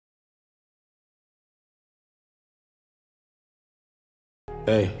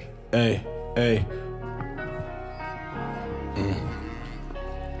Hey, hey, hey.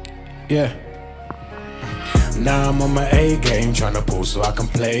 Yeah. Now I'm on my A game, tryna pull so I can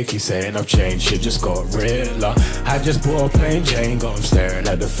play. Keep saying I've changed, shit just got realer. I just bought a plain Jane, got him staring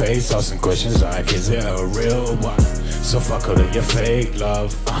at the face, asking questions like, is it a real one? So fuck all of your fake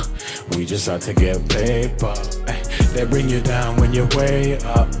love. We just had to get paper. They bring you down when you're way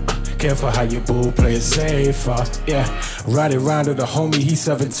up. Careful how you boo, play it safer. Yeah, ride it round with a homie, he's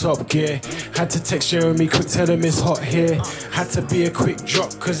 7 top gear. Had to text Jeremy quick, tell him it's hot here. Had to be a quick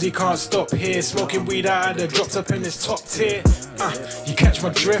drop, cause he can't stop here. Smoking weed out of the dropped up in his top tier. You catch my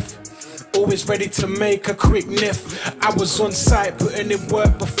drift? Always ready to make a quick niff. I was on site putting in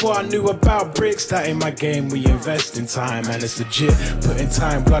work before I knew about bricks. That ain't my game, we invest in time and it's legit. Putting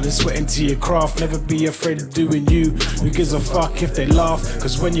time, blood and sweat into your craft. Never be afraid of doing you. Who gives a fuck if they laugh?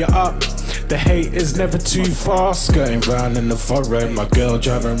 Cause when you're up, the hate is never too far. Skirting round in the foreign, my girl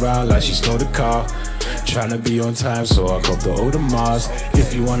driving round like she stole the car. Trying to be on time, so I cop the Audemars.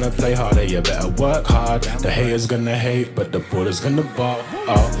 If you wanna play harder, you better work hard. The haters gonna hate, but the border's gonna ball.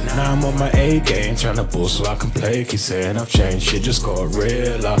 Oh, now I'm on my A game, trying to ball so I can play. Keep saying I've changed, shit just got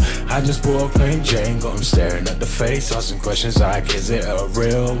realer. I just bought a plain Jane, got him staring at the face, asking questions like, is it a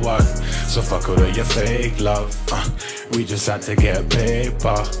real one? So fuck all of your fake love. We just had to get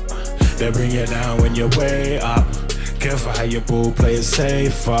paper. They bring you down when you're way up. Careful how you ball, play it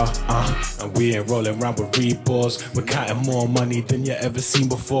safer. And we ain't rolling around with reborns. We're counting more money than you ever seen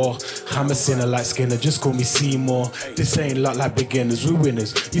before. I'm a sinner like Skinner, just call me Seymour. This ain't luck like beginners, we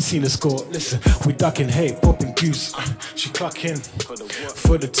winners. You seen the score, listen, we ducking hate, popping goose. She clucking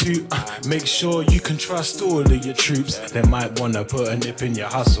for the two. Make sure you can trust all of your troops. They might wanna put a nip in your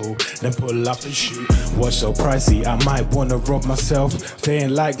hustle, then pull up and shoot. What's so pricey? I might wanna rob myself. They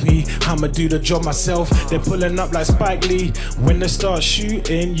ain't like me, I'ma do the job myself. They're pulling up like Spike Lee. When they start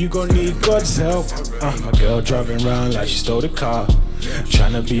shooting, you gon' need God's help. My girl driving around like she stole the car.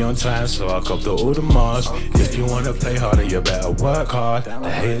 Tryna be on time, so I cop the Audemars. If you wanna play harder, you better work hard. The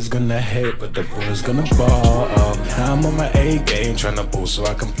haters gonna hate, but the border's gonna ball. Now I'm on my A game, tryna ball so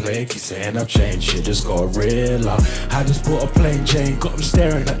I can play. Keep saying I've changed, shit just got realer. I just bought a plain Jane, got him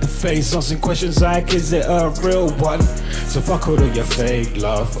staring at the face, asking questions like, is it a real one? So fuck all of your fake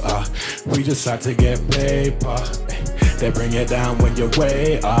love. We just had to get paper. They bring you down when you're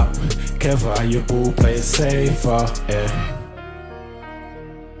way up. Careful how you boo, play it safer. Yeah.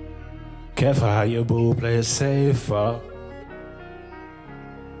 Careful how you boo, play it safer.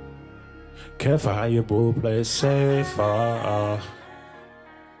 Careful how you boo, play it safer.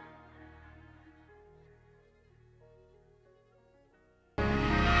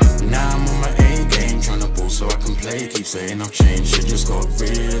 Now I'm on my A game, tryna ball so I can play. Keep saying I've changed, shit just got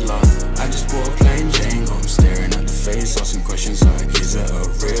realer. I just bought a plain Jane, got him staring at the face, asking questions like, is it a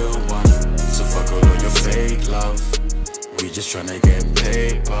real one? So fuck all of your fake love. We just tryna get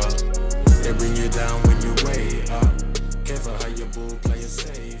paper. They bring you down when you way up. Careful how you ball, play it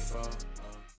safer.